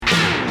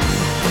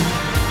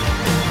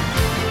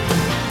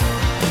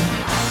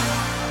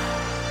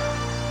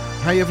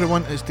Hi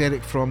everyone, it's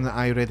Derek from the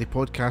I Ready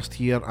podcast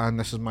here, and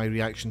this is my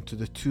reaction to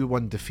the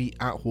 2-1 defeat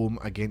at home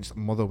against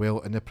Motherwell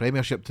in the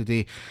Premiership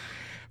today.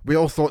 We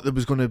all thought there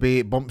was going to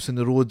be bumps in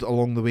the road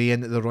along the way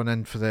into the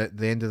run-in for the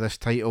end of this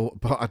title,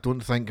 but I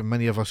don't think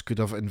many of us could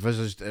have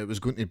envisaged it was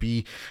going to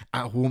be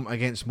at home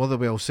against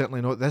Motherwell, certainly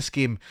not this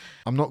game.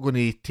 I'm not going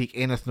to take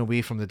anything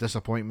away from the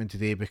disappointment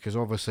today because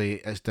obviously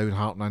it's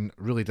downheartening,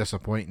 really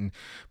disappointing,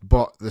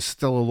 but there's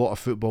still a lot of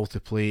football to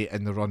play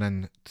in the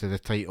run-in to the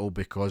title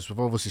because we've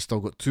obviously still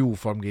got 2 Old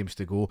Firm games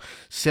to go.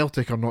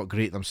 Celtic are not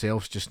great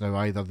themselves just now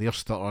either, they're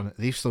stuttering,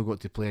 they've still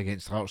got to play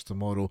against Hearts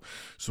tomorrow,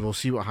 so we'll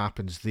see what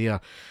happens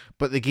there.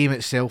 But the game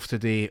itself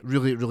today,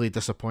 really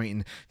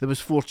disappointing. There was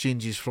 4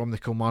 changes from the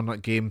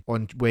Kilmarnock game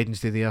on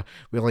Wednesday there.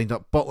 We lined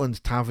up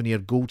Butland, Tavernier,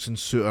 Goldson,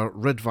 Suter,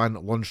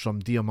 Ridvan,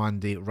 Lundstrom,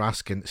 Diamande,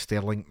 Raskin,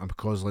 Sterling,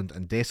 McCausland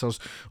and Dessers.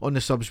 On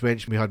the subs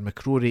bench we had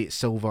McCrory,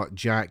 Silva,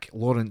 Jack,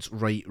 Lawrence,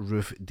 Wright,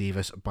 Roof,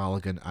 Davis,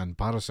 Balogun and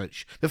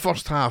Barisic. The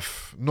first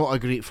half, not a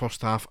great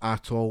first half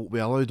at all. We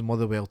allowed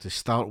Motherwell to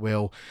start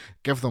well,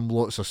 give them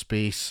lots of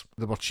space.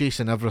 They were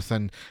chasing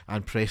everything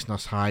and pressing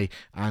us high,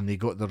 and they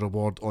got the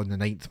reward on the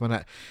 9th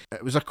minute.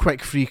 It was a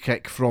quick free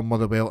kick from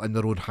Motherwell in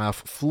their own half,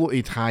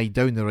 floated high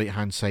down the right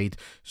hand side.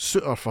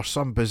 Suter, for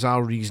some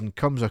bizarre reason,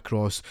 comes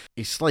across,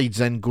 he slides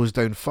in, goes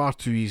down far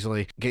too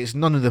easily, gets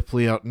none of the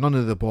player, none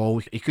of the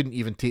ball, he couldn't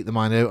even take the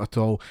man out at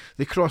all.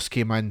 The cross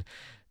came in,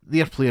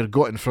 their player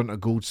got in front of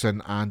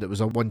Goldson and it was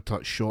a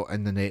one-touch shot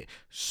in the net.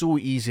 So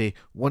easy,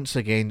 once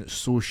again,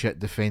 so shit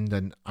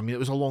defending. I mean, it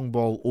was a long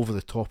ball over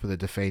the top of the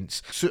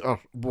defence. Suter,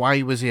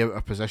 why was he out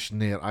of position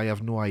there? I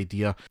have no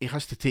idea. He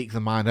has to take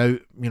the man out.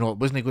 You know, it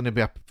wasn't going to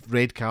be a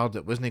red card,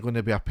 it wasn't going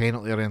to be a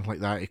penalty or anything like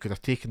that. He could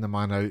have taken the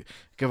man out,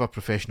 give a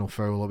professional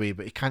foul away,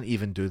 but he can't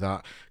even do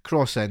that.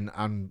 Cross in,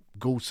 and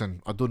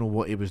Goldson, I don't know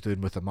what he was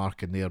doing with the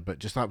mark in there, but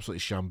just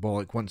absolutely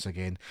shambolic once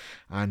again.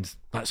 And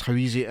that's how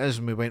easy it is,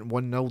 and we went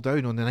 1-0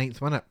 down on the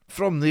 9th minute.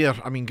 From there,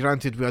 I mean,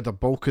 granted we had a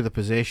bulk of the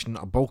possession,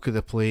 a bulk of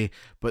the play,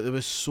 but there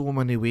was so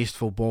many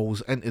wasteful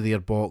balls into their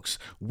box,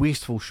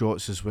 wasteful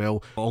shots as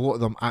well, a lot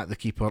of them at the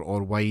keeper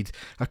or wide,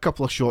 a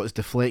couple of shots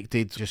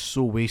deflected, just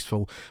so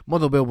wasteful.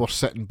 Motherwell were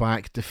sitting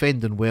back,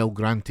 defending well,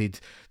 granted,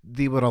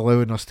 they were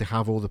allowing us to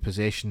have all the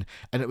possession,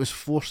 and it was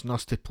forcing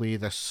us to play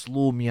this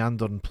slow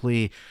meandering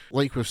play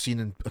like we've seen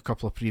in a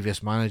couple of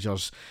previous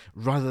managers,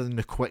 rather than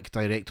the quick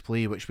direct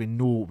play which we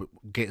know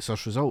gets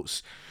us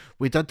results.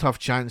 We did have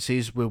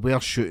chances, we were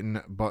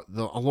shooting, but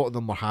a lot of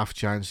them were half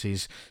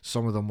chances,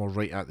 some of them were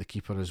right at the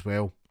keeper as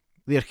well.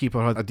 Their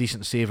keeper had a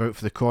decent save out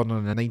for the corner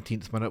in the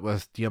 19th minute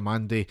with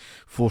Diamande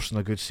forcing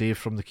a good save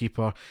from the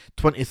keeper.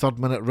 23rd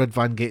minute,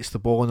 Ridvan gets the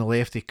ball on the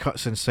left, he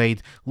cuts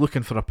inside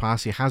looking for a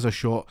pass, he has a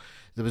shot.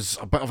 There was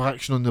a bit of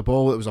action on the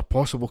ball, it was a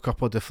possible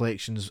couple of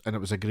deflections, and it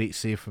was a great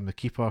save from the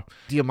keeper.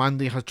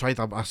 Diamande had tried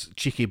a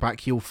cheeky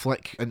backheel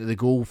flick into the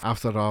goal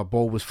after a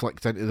ball was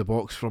flicked into the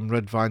box from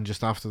Ridvan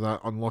just after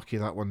that. Unlucky,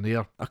 that one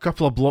there. A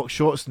couple of block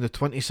shots in the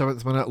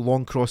 27th minute,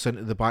 long cross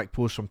into the back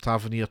post from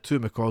Tavernier to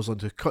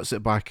McCausland, who cuts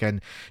it back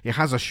in. He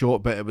has a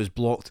shot, but it was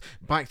blocked.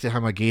 Back to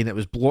him again, it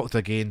was blocked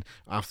again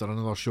after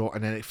another shot,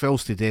 and then it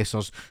falls to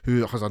Dessers,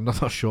 who has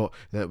another shot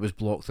that was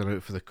blocked and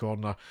out for the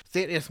corner.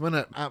 30th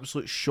minute,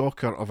 absolute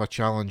shocker of a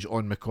challenge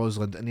on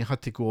McCausland, and he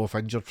had to go off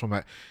injured from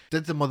it.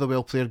 Did the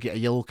Motherwell player get a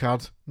yellow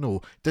card?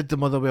 No. Did the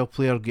Motherwell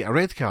player get a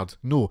red card?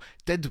 No.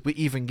 Did we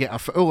even get a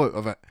foul out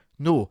of it?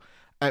 No.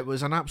 It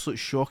was an absolute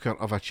shocker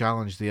of a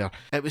challenge there.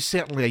 It was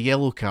certainly a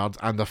yellow card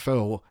and a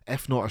foul,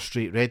 if not a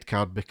straight red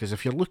card, because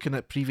if you're looking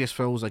at previous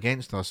fouls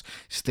against us,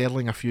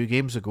 Sterling a few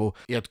games ago,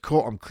 he had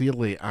caught him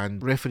clearly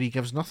and referee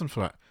gives nothing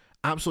for it.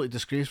 Absolutely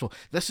disgraceful.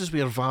 This is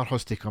where VAR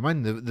has to come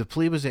in. The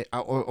play was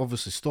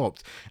obviously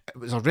stopped. It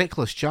was a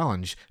reckless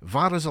challenge.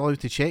 VAR is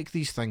allowed to check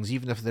these things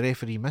even if the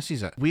referee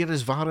misses it. Where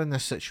is VAR in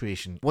this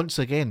situation? Once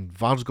again,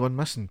 VAR's gone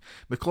missing.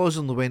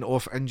 McCausland went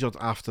off injured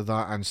after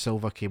that and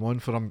Silva came on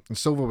for him. And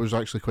Silva was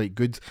actually quite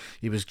good.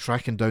 He was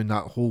tracking down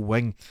that whole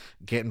wing,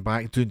 getting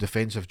back, doing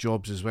defensive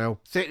jobs as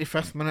well.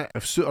 35th minute,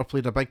 if Suter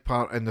played a big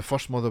part in the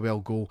first Motherwell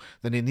goal,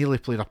 then he nearly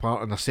played a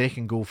part in the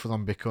second goal for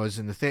them, because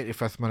in the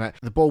 35th minute,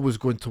 the ball was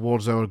going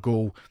towards our goal.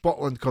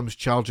 Butland comes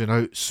charging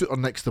out, Suter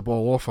nicks the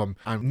ball off him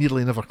and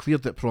nearly never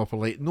cleared it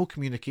properly. No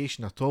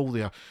communication at all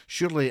there.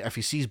 Surely if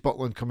he sees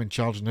Butland coming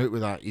charging out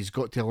with that, he's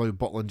got to allow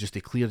Butland just to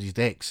clear his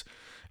decks.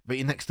 But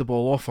he nicks the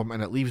ball off him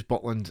and it leaves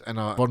Butland in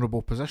a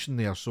vulnerable position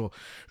there, so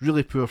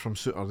really poor from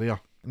Suter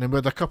there. And then we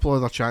had a couple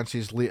other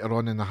chances later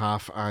on in the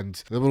half,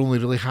 and there were only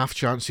really half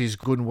chances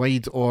going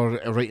wide or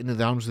right into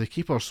the arms of the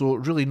keeper, so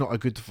really not a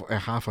good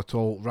half at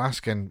all.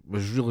 Raskin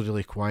was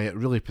really quiet,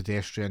 really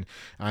pedestrian,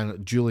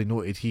 and duly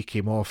noted he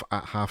came off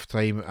at half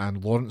time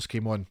and Lawrence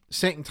came on.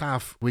 Second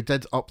half, we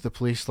did up the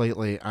play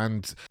slightly,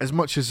 and as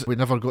much as we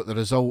never got the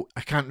result,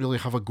 I can't really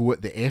have a go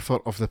at the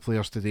effort of the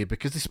players today,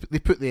 because they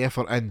put the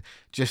effort in,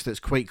 just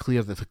it's quite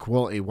clear that the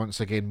quality once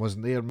again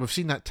wasn't there. And we've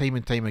seen that time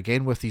and time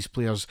again with these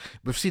players.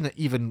 We've seen it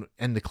even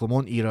in the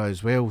Clement era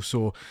as well,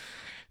 so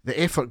The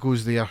effort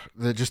goes there,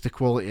 just the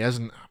quality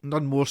isn't.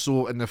 None more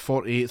so in the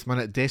 48th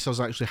minute.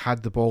 Dessers actually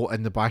had the ball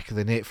in the back of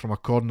the net from a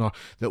corner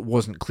that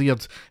wasn't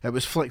cleared. It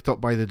was flicked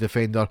up by the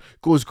defender,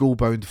 goes goal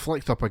bound,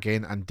 flicked up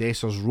again, and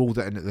Dessers rolled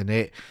it into the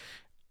net.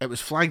 It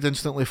was flagged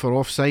instantly for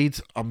offside.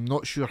 I'm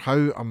not sure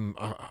how.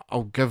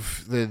 I'll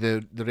give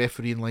the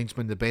referee and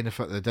linesman the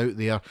benefit of the doubt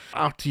there.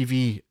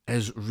 RTV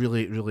is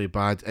really, really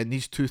bad. It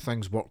needs two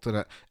things worked in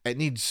it. It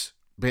needs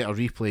better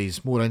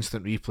replays, more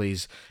instant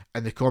replays,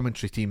 and the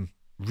commentary team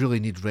really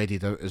need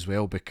readied out as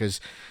well, because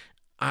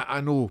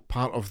I know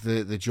part of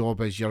the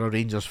job is you're a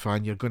Rangers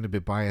fan, you're going to be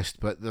biased,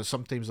 but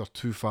sometimes they're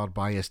too far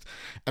biased,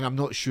 and I'm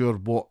not sure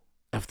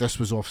if this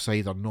was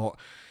offside or not.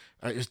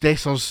 It's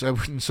Dessers, it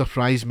wouldn't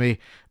surprise me.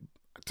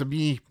 To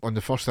me, on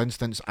the first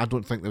instance, I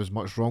don't think there was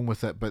much wrong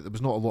with it, but there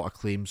was not a lot of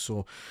claims,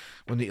 so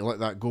we'll need to let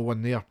that go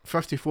in there.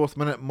 54th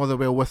minute,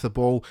 Motherwell with the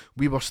ball.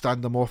 We were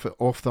standing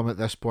off them at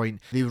this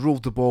point. They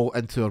rolled the ball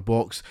into our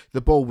box.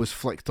 The ball was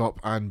flicked up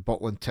and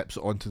Butland tips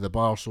it onto the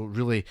bar, so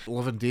really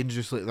living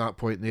dangerously at that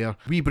point there.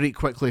 We break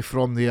quickly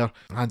from there,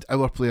 and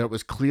our player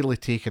was clearly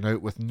taken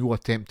out with no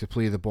attempt to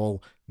play the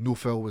ball. No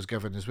foul was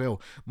given as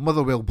well.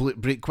 Motherwell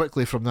break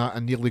quickly from that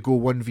and nearly go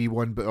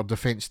 1v1, but our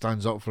defence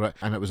stands up for it,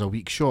 and it was a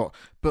weak shot.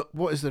 But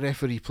what is the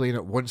referee playing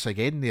it once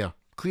again there?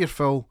 Clear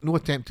foul, no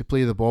attempt to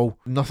play the ball,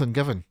 nothing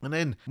given. And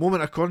then,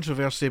 moment of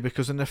controversy,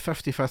 because in the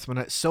 55th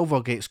minute,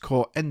 Silva gets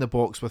caught in the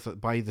box with it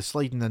by the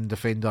sliding in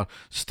defender.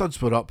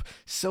 Studs were up.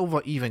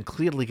 Silva even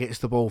clearly gets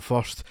the ball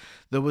first.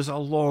 There was a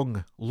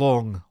long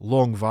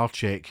VAR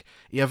check.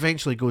 He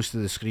eventually goes to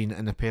the screen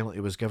and the penalty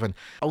was given.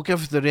 I'll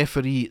give the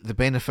referee the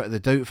benefit of the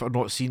doubt for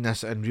not seeing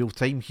this in real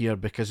time here,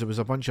 because there was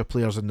a bunch of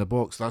players in the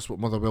box. That's what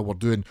Motherwell were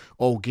doing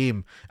all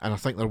game, and I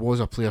think there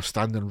was a player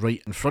standing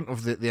right in front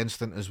of the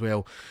incident as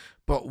well.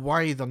 But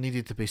why there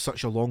needed to be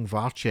such a long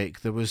VAR check?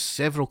 There was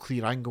several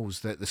clear angles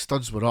that the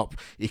studs were up.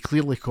 He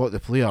clearly caught the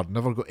player,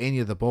 never got any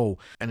of the ball,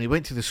 and he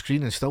went to the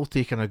screen and still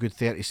taking a good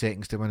 30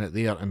 seconds to win it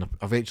there, and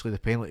eventually the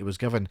penalty was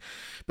given.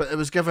 But it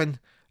was given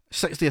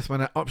 60th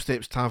minute, up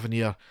steps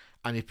Tavernier,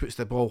 and he puts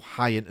the ball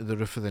high into the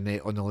roof of the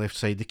net on the left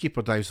side. The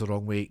keeper dives the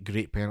wrong way,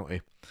 great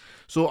penalty.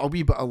 So a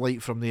wee bit of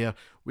light from there.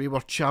 We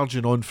were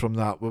charging on from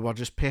that. We were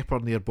just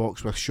peppering their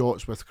box with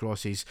shots, with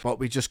crosses, but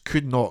we just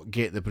could not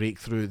get the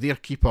breakthrough. Their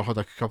keeper had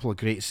a couple of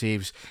great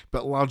saves,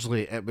 but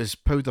largely it was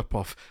powder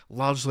puff.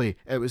 Largely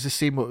it was the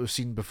same what we've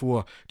seen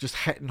before, just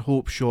hitting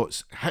hope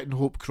shots, hitting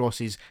hope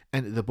crosses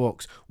into the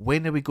box.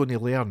 When are we going to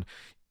learn?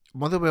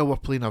 Motherwell were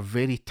playing a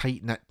very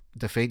tight-knit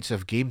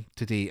defensive game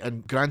today,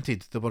 and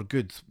granted they were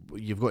good,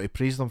 you've got to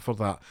praise them for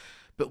that,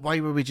 but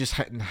why were we just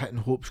hitting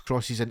hopes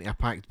crosses into a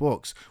packed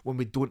box when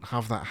we don't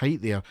have that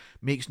height there?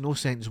 Makes no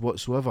sense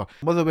whatsoever.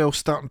 Motherwell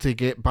starting to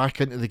get back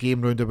into the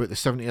game round about the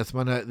 70th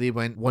minute. They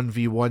went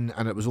 1v1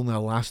 and it was only a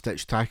last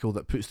ditch tackle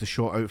that puts the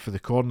shot out for the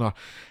corner,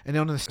 and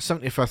then on the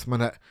 75th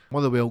minute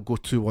Motherwell go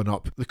 2-1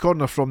 up. The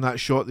corner from that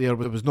shot there,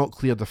 it was not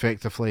cleared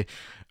effectively,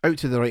 out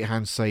to the right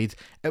hand side.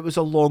 It was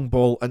a long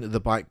ball into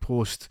the back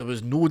post. There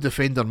was no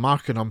defender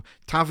marking him.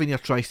 Tavernier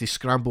tries to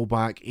scramble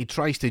back, he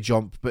tries to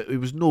jump, but he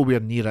was nowhere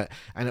near it,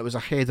 and it was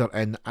a header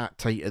in at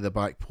tight at the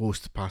back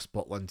post past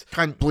Butland.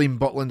 Can't blame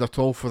Butland at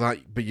all for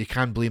that, but you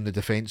can blame the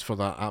defence for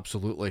that,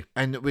 absolutely.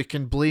 And we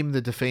can blame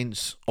the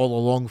defence all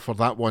along for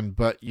that one,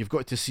 but you've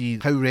got to see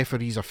how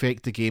referees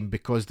affect the game,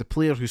 because the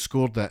player who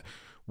scored it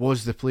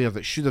was the player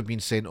that should have been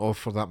sent off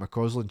for that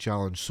McCausland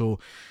challenge. So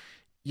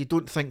you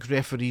don't think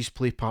referees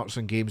play parts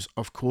in games?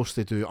 Of course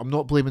they do. I'm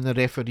not blaming the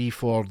referee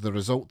for the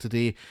result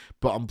today,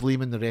 but I'm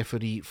blaming the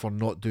referee for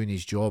not doing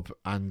his job,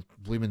 and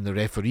blaming the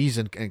referees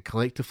and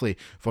collectively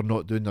for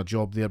not doing their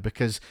job there,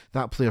 because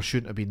that player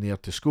shouldn't have been there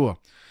to score.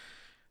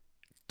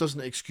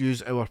 Doesn't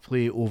excuse our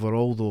play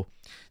overall though.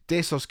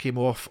 Dessers came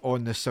off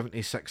on the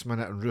 76th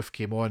minute and Roof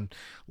came on.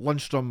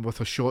 Lundstrom with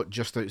a shot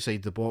just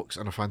outside the box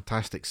and a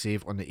fantastic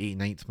save on the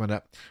 89th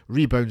minute.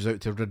 Rebounds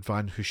out to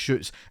Ridvan, who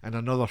shoots, and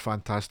another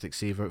fantastic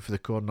save out for the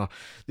corner.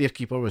 Their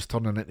keeper was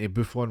turning into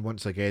Buffon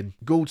once again.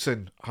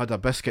 Goldson had a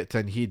biscuit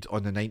tin head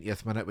on the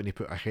 90th minute when he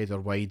put a header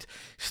wide.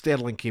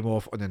 Sterling came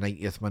off on the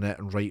 90th minute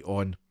and right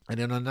on. And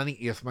then on the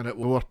 90th minute,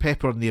 we were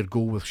peppering their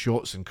goal with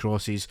shots and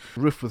crosses.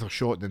 Roof with a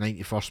shot in the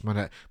 91st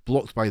minute,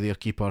 blocked by their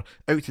keeper,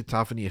 out to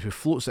Tavernier, who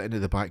floats it into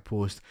the back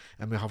post,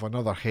 and we have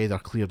another header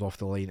cleared off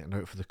the line and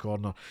out for the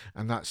corner.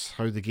 And that's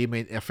how the game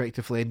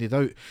effectively ended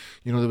out.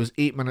 You know, there was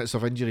 8 minutes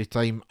of injury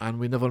time, and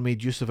we never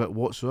made use of it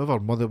whatsoever.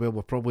 Motherwell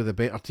were probably the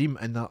better team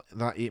in that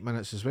 8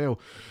 minutes as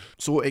well.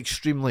 So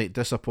extremely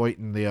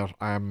disappointing there.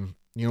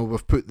 You know,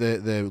 we've put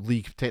the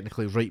league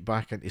technically right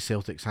back into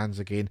Celtic's hands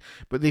again,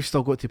 but they've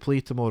still got to play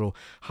tomorrow.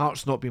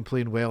 Hearts not been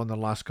playing well in their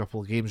last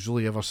couple of games,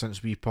 really ever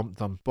since we pumped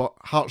them. But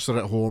Hearts are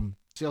at home.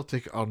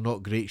 Celtic are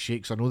not great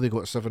shakes. I know they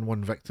got a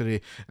 7-1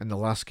 victory in the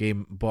last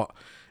game, but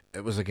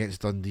it was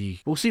against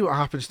Dundee. We'll see what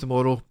happens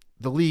tomorrow.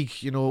 The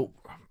league, you know,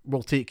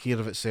 will take care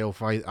of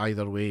itself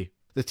either way.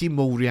 The team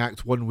will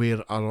react one way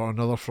or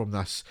another from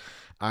this.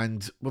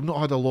 and we've not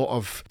had a lot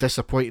of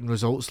disappointing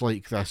results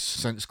like this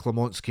since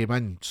Clemence came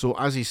in. So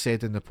as he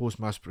said in the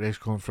post-match press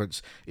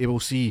conference, he will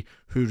see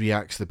who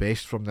reacts the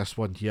best from this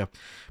one here.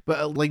 But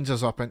it lines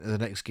us up into the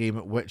next game,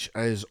 which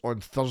is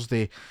on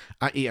Thursday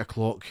at 8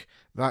 o'clock.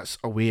 That's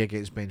away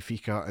against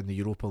Benfica in the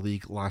Europa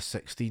League last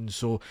 16.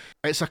 So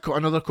it's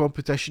another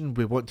competition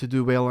we want to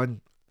do well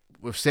in.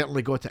 We've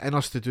certainly got it in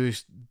us to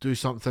do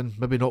something,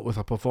 maybe not with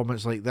a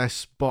performance like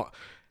this, but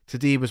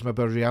today was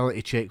maybe a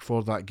reality check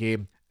for that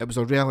game. It was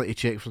a reality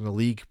check from the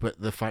league, but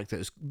the fact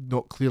that it's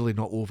clearly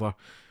not over,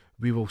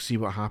 we will see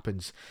what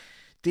happens.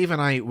 Dave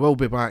and I will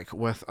be back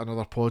with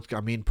another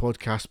main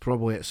podcast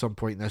probably at some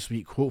point this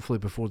week, hopefully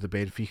before the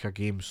Benfica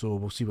game, so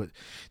we'll see what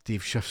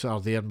Dave's shifts are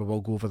there, and we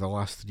will go over the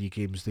last 3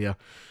 games there.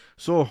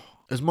 So,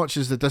 as much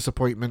as the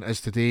disappointment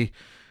is today,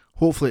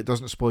 hopefully it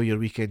doesn't spoil your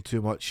weekend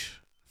too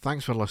much.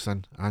 Thanks for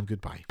listening, and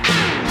goodbye.